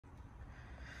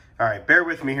All right, bear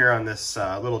with me here on this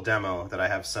little demo that I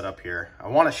have set up here. I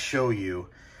want to show you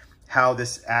how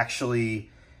this actually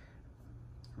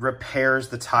repairs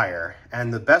the tire.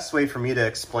 And the best way for me to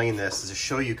explain this is to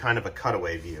show you kind of a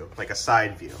cutaway view, like a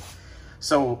side view.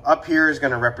 So up here is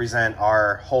going to represent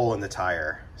our hole in the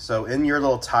tire. So in your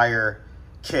little tire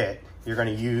kit, you're going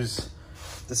to use,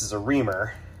 this is a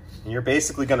reamer, and you're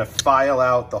basically going to file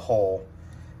out the hole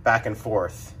back and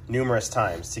forth numerous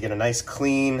times to get a nice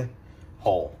clean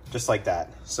hole, just like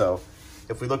that. So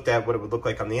if we looked at what it would look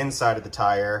like on the inside of the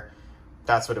tire,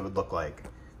 that's what it would look like.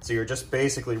 So you're just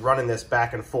basically running this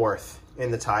back and forth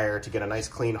in the tire to get a nice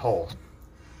clean hole.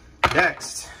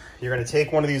 Next, you're gonna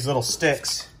take one of these little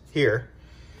sticks here.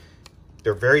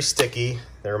 They're very sticky.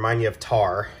 They remind you of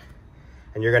tar.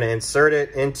 And you're gonna insert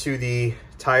it into the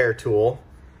tire tool,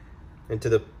 into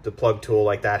the plug tool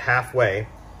like that, halfway.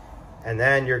 And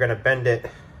then you're gonna bend it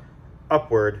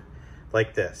upward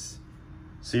like this.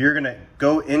 So you're gonna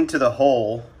go into the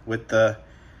hole with the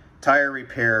tire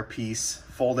repair piece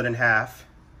folded in half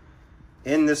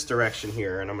in this direction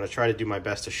here, and I'm gonna try to do my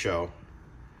best to show.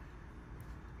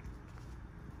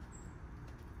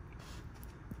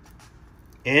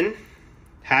 In,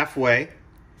 halfway.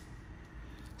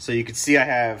 So you can see I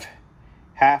have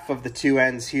half of the two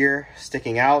ends here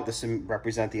sticking out. This would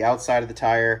represent the outside of the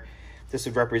tire. This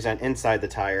would represent inside the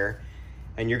tire.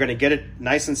 And you're gonna get it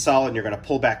nice and solid, and you're gonna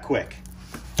pull back quick.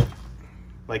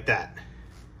 Like that.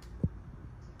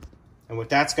 And what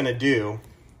that's gonna do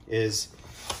is,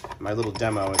 my little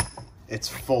demo, it's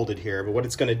folded here, but what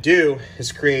it's gonna do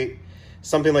is create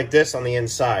something like this on the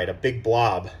inside, a big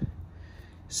blob.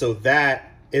 So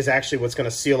that is actually what's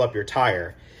gonna seal up your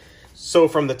tire. So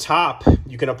from the top,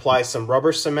 you can apply some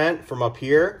rubber cement from up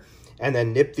here and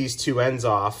then nip these two ends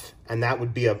off, and that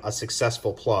would be a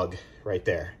successful plug right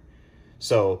there.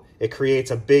 So it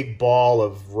creates a big ball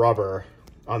of rubber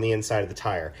on the inside of the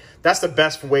tire. That's the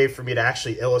best way for me to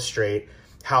actually illustrate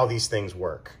how these things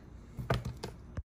work.